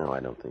 No, I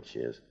don't think she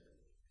is.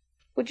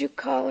 Would you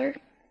call her?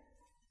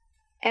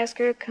 Ask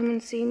her to come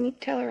and see me.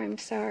 Tell her I'm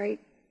sorry.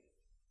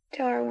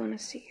 Tell her I want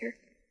to see her.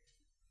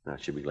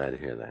 She'll be glad to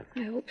hear that.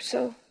 I hope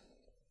so.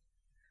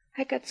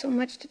 I got so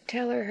much to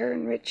tell her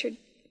and Richard.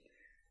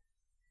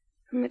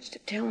 So much to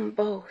tell them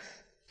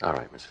both. All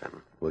right, Miss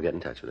Fenton. We'll get in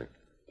touch with her.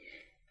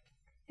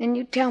 And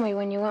you tell me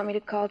when you want me to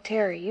call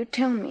Terry. You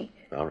tell me.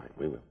 All right,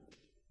 we will.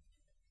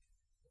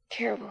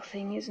 Terrible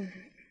thing, isn't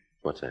it?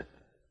 What's that?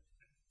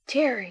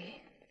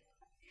 Terry.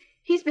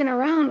 He's been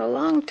around a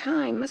long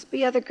time. Must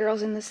be other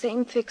girls in the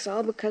same fix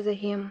all because of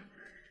him.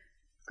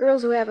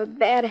 Girls who have a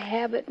bad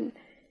habit and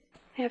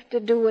have to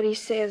do what he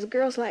says.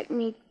 Girls like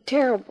me,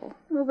 terrible.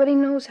 Nobody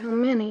knows how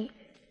many.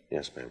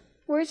 Yes, ma'am.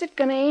 Where's it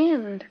gonna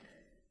end?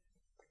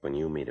 When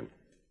you meet him.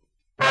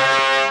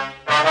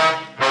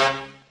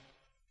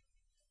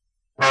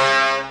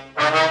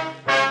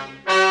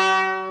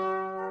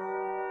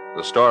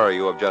 The story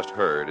you have just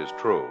heard is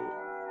true.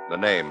 The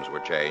names were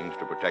changed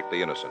to protect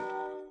the innocent.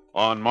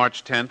 On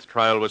March 10th,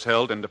 trial was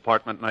held in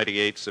Department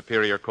 98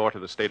 Superior Court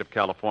of the State of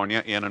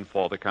California in and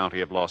for the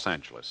County of Los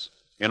Angeles.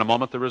 In a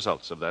moment, the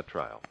results of that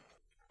trial.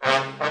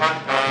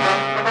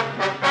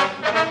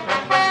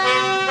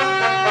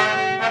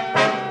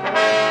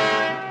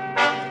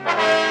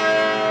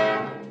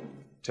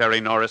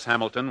 Terry Norris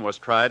Hamilton was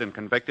tried and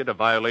convicted of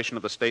violation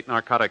of the State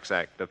Narcotics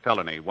Act, a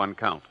felony, 1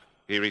 count.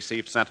 He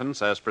received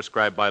sentence as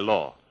prescribed by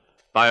law.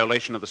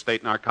 Violation of the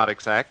State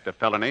Narcotics Act, a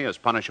felony, is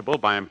punishable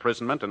by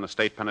imprisonment in the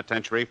state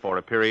penitentiary for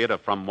a period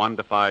of from 1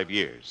 to 5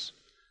 years.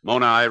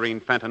 Mona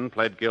Irene Fenton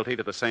pled guilty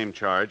to the same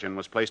charge and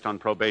was placed on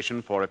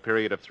probation for a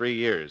period of 3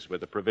 years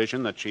with the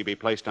provision that she be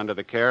placed under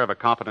the care of a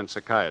competent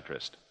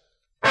psychiatrist.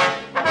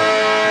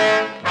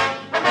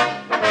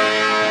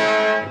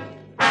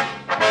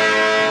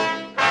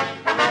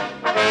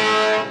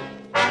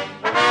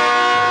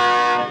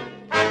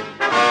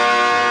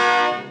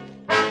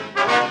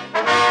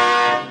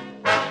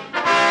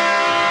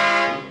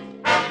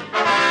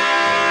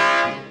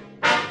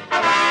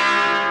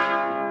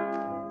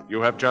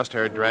 You have just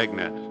heard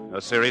Dragnet,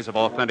 a series of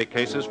authentic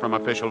cases from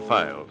official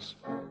files.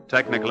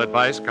 Technical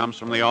advice comes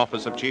from the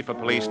Office of Chief of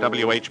Police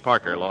W.H.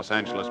 Parker, Los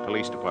Angeles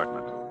Police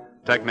Department.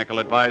 Technical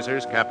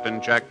advisors,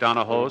 Captain Jack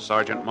Donahoe,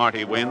 Sergeant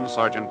Marty Wynn,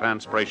 Sergeant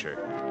Vance Brasher.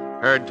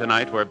 Heard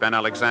tonight were Ben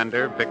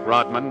Alexander, Vic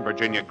Rodman,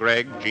 Virginia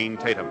Gregg, Gene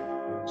Tatum.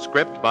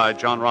 Script by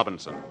John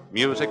Robinson.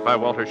 Music by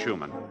Walter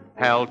Schumann.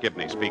 Hal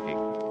Gibney speaking.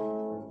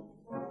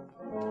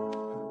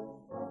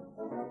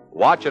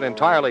 Watch an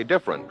entirely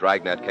different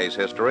Dragnet case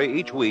history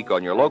each week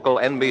on your local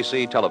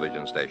NBC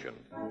television station.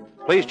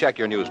 Please check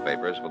your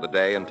newspapers for the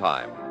day and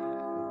time.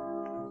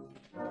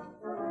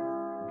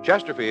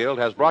 Chesterfield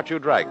has brought you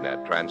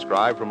Dragnet,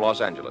 transcribed from Los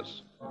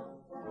Angeles.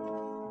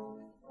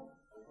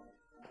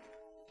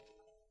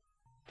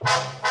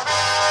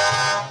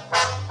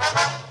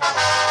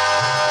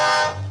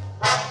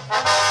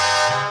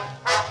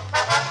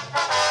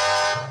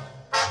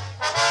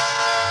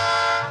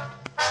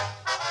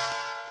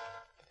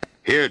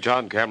 Hear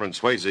John Cameron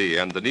Swayze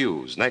and the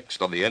news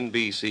next on the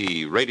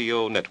NBC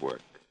Radio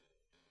Network.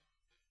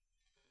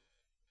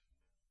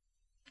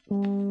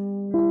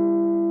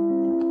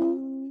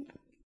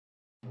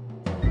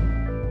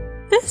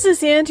 This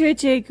is Andrea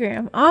J.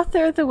 Graham,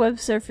 author of the web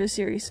surfer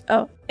series,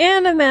 Oh,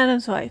 and a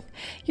Madam's Wife.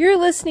 You're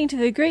listening to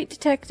the Great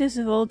Detectives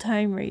of Old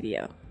Time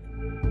Radio.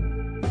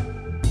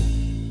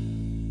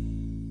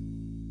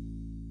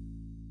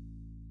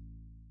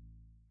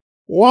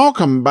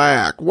 Welcome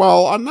back.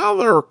 Well,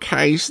 another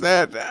case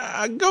that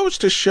goes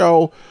to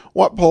show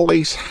what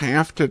police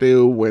have to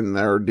do when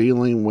they're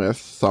dealing with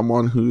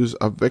someone who's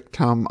a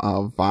victim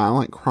of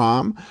violent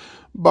crime,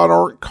 but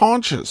aren't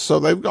conscious. So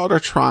they've got to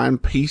try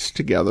and piece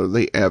together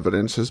the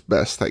evidence as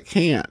best they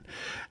can.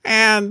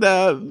 And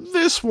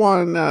this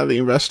one, the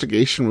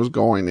investigation was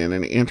going in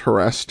an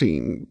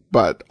interesting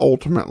but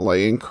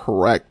ultimately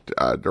incorrect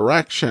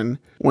direction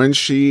when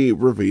she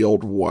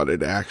revealed what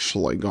had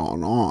actually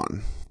gone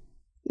on.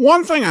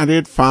 One thing I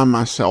did find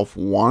myself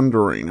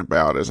wondering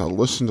about as I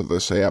listened to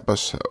this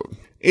episode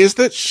is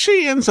that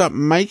she ends up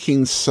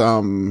making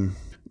some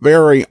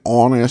very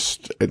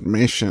honest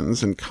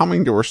admissions and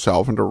coming to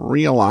herself and to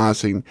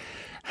realizing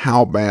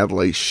how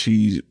badly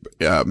she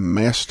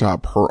messed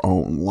up her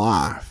own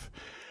life.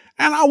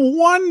 And I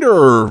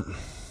wonder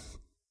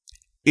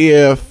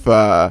if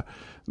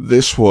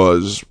this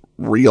was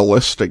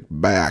realistic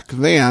back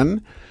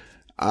then.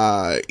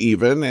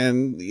 Even,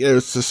 and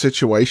it's a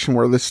situation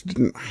where this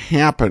didn't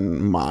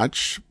happen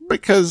much,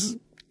 because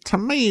to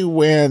me,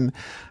 when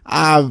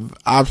I've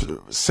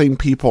seen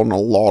people in a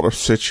lot of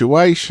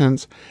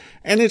situations,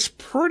 and it's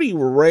pretty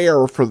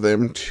rare for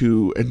them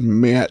to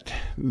admit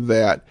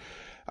that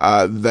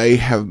they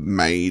have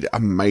made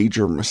a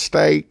major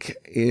mistake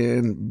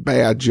in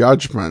bad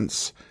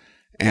judgments,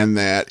 and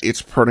that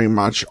it's pretty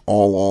much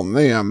all on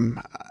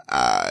them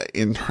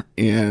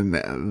in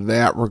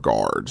that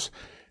regards.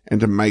 And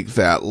to make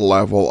that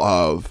level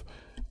of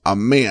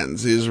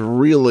amends is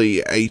really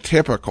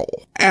atypical,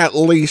 at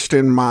least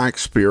in my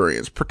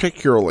experience,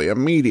 particularly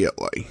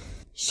immediately.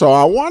 So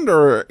I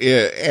wonder,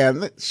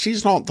 and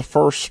she's not the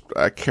first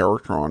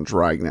character on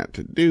Dragnet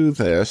to do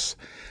this.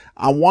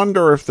 I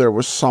wonder if there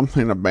was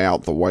something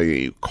about the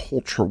way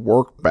culture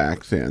worked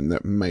back then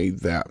that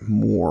made that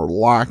more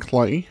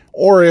likely,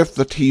 or if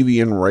the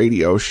TV and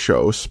radio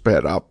show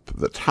sped up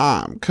the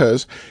time,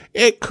 because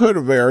it could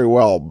very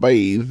well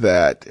be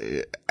that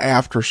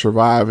after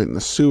surviving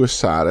the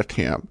suicide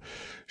attempt,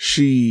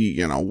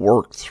 she,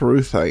 worked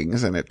through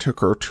things, and it took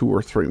her 2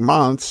 or 3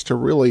 months to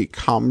really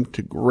come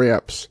to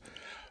grips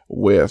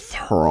with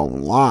her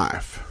own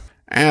life.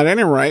 At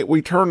any rate,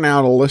 we turn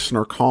now to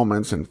listener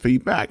comments and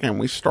feedback, and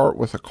we start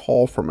with a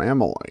call from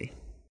Emily.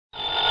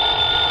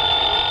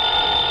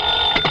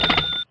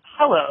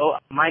 Hello,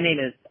 my name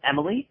is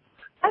Emily.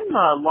 I'm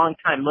a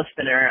longtime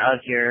listener of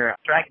your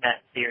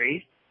Dragnet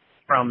series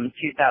from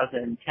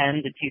 2010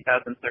 to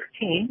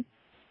 2013,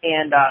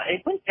 and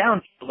it went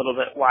down for a little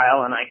bit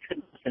while, and I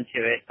couldn't listen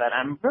to it, but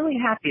I'm really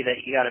happy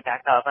that you got it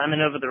back up. I'm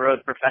an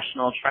over-the-road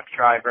professional truck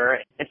driver.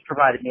 It's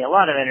provided me a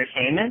lot of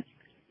entertainment.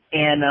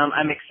 And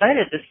I'm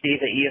excited to see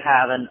that you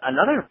have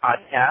another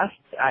podcast,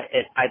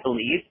 I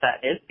believe,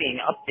 that is being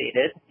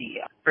updated,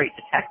 The Great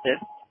Detective.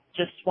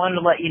 Just wanted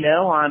to let you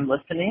know I'm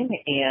listening,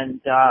 and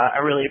I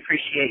really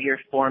appreciate your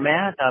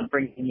format,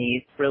 bringing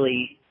these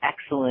really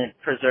excellent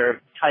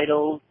preserved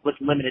titles with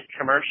limited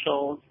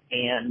commercials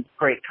and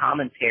great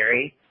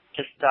commentary.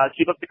 Just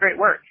keep up the great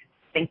work.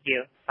 Thank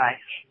you. Bye.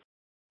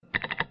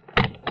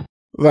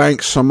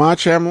 Thanks so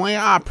much, Emily.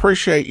 I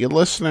appreciate you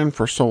listening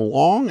for so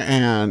long,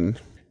 and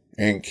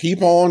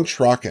keep on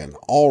trucking.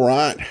 All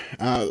right.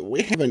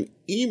 We have an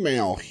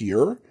email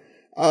here.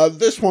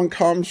 This one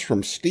comes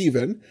from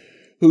Stephen,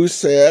 who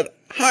said,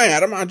 "Hi,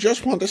 Adam. I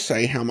just want to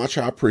say how much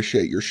I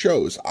appreciate your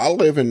shows. I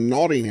live in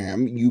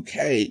Nottingham,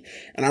 UK,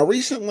 and I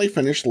recently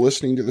finished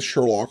listening to the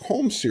Sherlock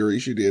Holmes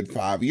series you did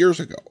 5 years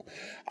ago.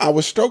 I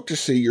was stoked to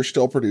see you're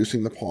still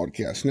producing the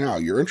podcast now.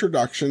 Your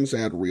introductions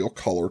add real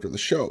color to the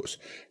shows.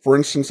 For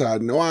instance, I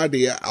had no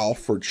idea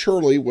Alfred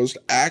Shirley was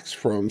Axe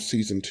from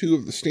season 2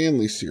 of the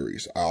Stanley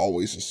series. I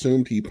always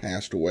assumed he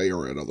passed away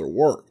or had other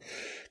work.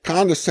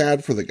 Kinda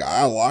sad for the guy.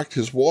 I liked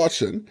his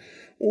Watson,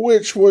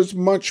 which was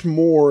much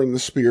more in the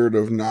spirit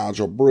of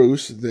Nigel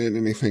Bruce than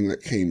anything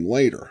that came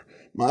later.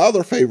 My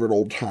other favorite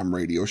old-time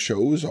radio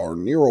shows are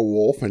Nero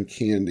Wolfe and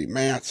Candy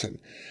Matson.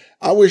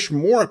 I wish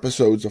more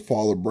episodes of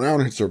Father Brown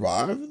had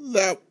survived.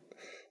 That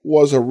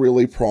was a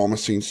really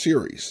promising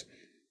series.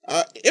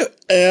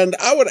 And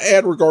I would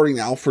add regarding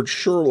Alfred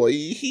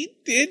Shirley, he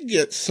did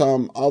get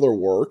some other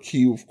work.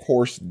 He, of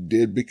course,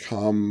 did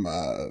become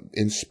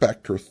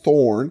Inspector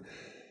Thorne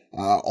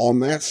on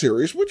that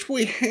series, which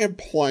we had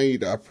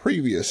played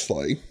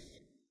previously.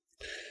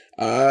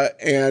 Yeah,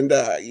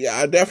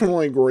 I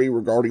definitely agree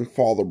regarding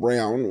Father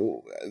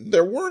Brown.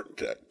 There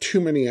weren't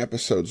too many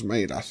episodes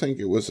made. I think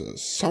it was a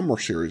summer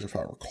series, if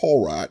I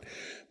recall right.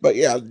 But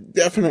yeah,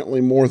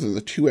 definitely more than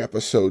the 2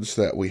 episodes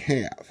that we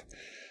have.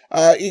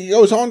 He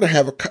goes on to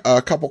have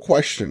a couple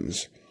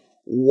questions.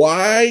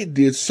 Why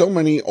did so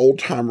many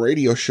old-time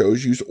radio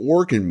shows use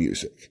organ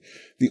music?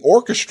 The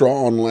orchestra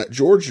on Let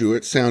George Do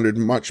It sounded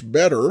much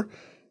better,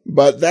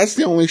 but that's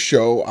the only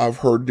show I've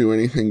heard do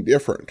anything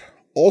different.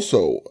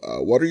 Also,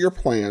 what are your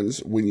plans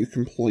when you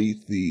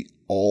complete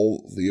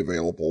all the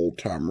available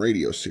old-time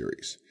radio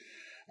series?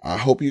 I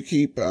hope you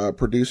keep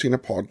producing a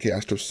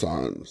podcast of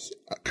some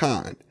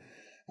kind.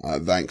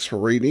 Thanks for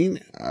reading.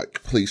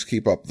 Please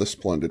keep up the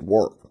splendid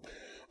work.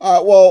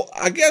 Well,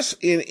 I guess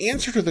in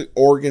answer to the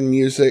organ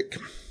music,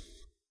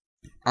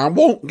 I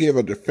won't give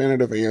a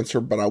definitive answer,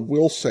 but I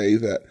will say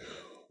that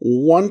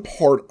one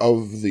part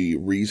of the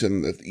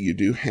reason that you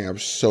do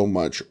have so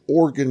much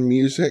organ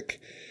music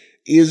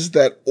is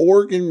that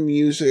organ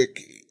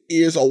music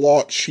is a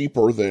lot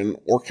cheaper than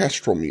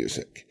orchestral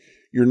music.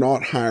 You're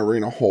not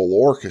hiring a whole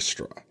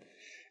orchestra.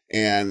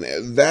 And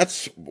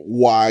that's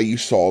why you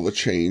saw the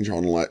change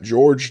on Let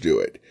George Do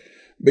It.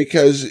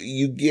 Because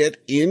you get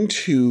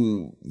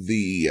into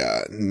the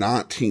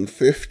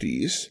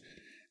 1950s,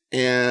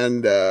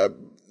 and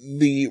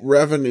the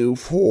revenue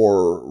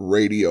for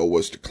radio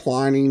was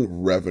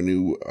declining,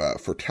 revenue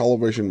for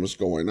television was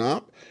going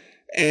up,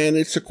 and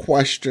it's a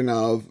question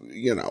of,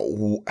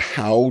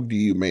 how do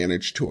you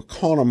manage to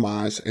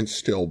economize and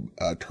still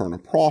turn a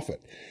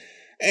profit?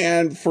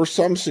 And for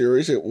some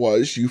series, it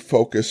was you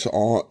focus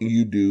on,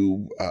 you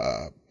do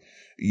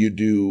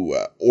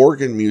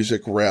organ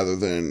music rather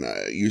than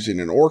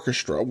using an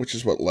orchestra, which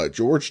is what Let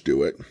George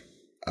Do It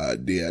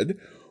did,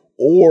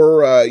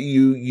 or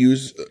you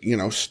use,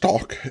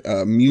 stock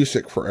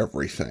music for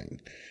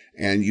everything.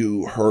 And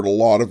you heard a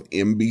lot of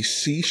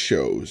NBC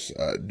shows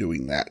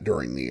doing that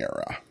during the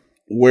era,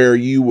 where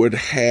you would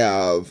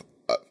have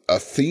a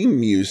theme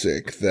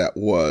music that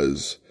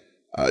was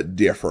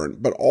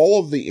different, but all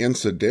of the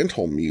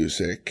incidental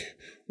music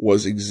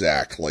was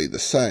exactly the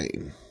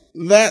same.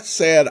 That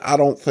said, I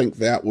don't think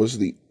that was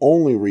the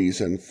only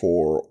reason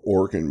for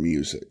organ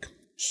music.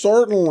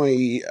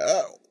 Certainly,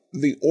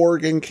 the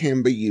organ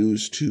can be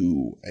used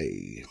to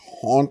a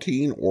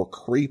haunting or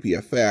creepy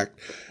effect,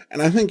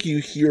 and I think you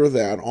hear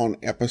that on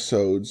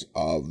episodes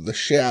of The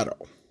Shadow,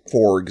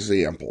 for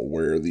example,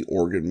 where the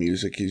organ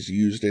music is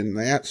used in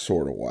that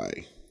sort of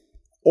way.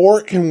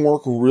 or it can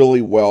work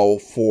really well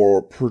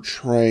for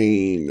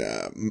portraying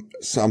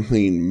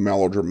something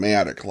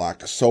melodramatic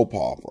like a soap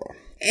opera.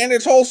 And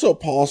it's also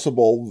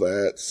possible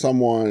that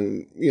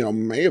someone,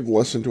 may have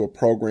listened to a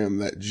program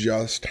that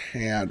just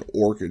had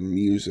organ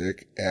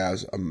music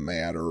as a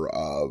matter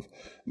of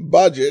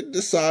budget,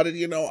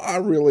 decided, I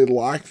really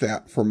like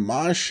that for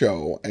my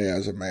show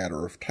as a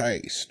matter of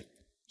taste.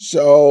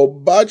 So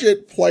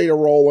budget played a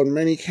role in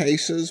many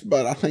cases,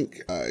 but I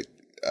think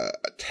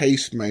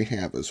taste may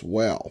have as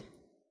well.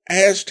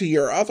 As to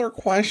your other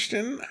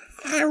question,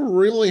 I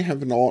really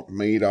have not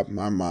made up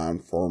my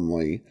mind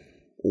firmly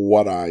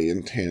what I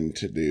intend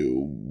to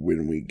do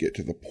when we get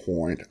to the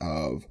point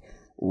of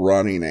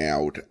running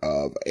out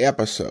of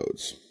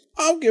episodes.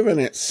 I've given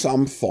it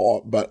some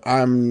thought, but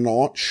I'm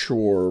not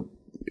sure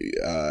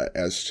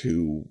as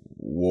to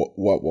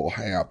what will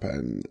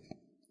happen.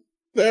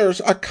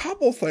 There's a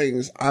couple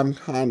things I'm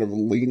kind of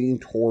leaning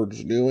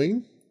towards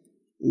doing.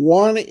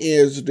 One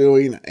is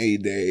doing a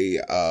day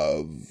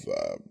of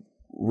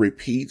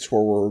repeats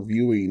where we're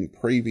reviewing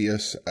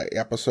previous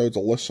episodes. A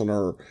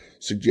listener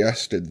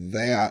suggested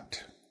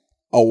that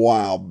a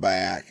while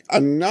back.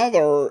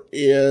 Another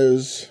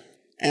is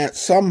at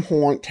some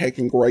point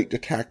taking Great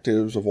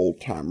Detectives of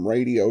Old Time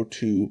Radio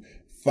to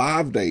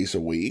 5 days a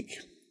week,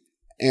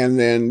 and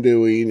then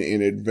doing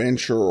an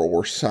adventure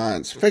or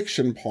science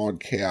fiction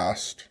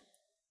podcast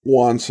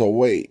once a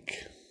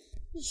week.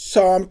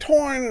 So I'm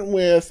toying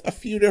with a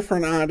few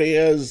different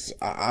ideas.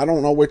 I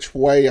don't know which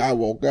way I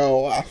will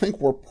go. I think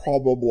we're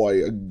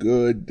probably a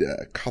good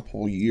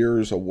couple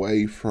years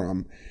away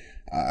from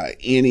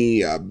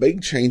any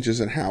big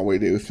changes in how we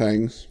do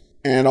things.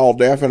 And I'll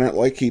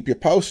definitely keep you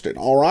posted.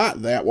 All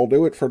right, that will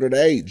do it for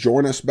today.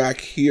 Join us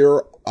back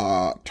here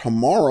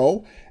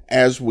tomorrow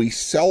as we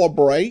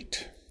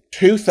celebrate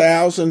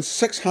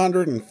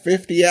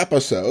 2,650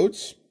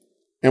 episodes.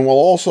 And we'll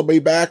also be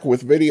back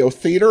with video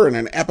theater and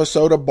an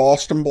episode of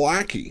Boston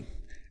Blackie.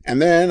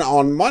 And then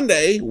on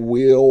Monday,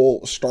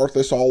 we'll start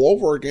this all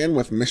over again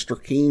with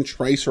Mr. Keen,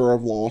 Tracer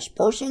of Lost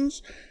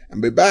Persons,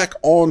 and be back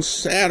on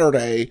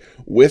Saturday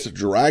with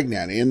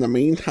Dragnet. In the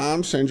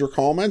meantime, send your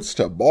comments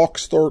to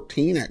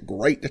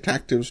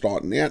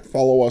box13@greatdetectives.net.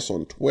 Follow us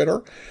on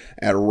Twitter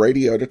at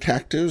Radio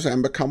Detectives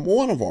and become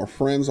one of our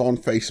friends on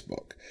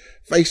Facebook.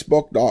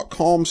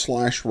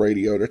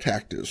 Facebook.com/Radio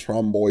Detectives.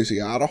 From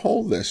Boise,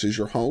 Idaho, this is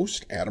your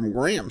host, Adam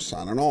Graham,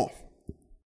 signing off.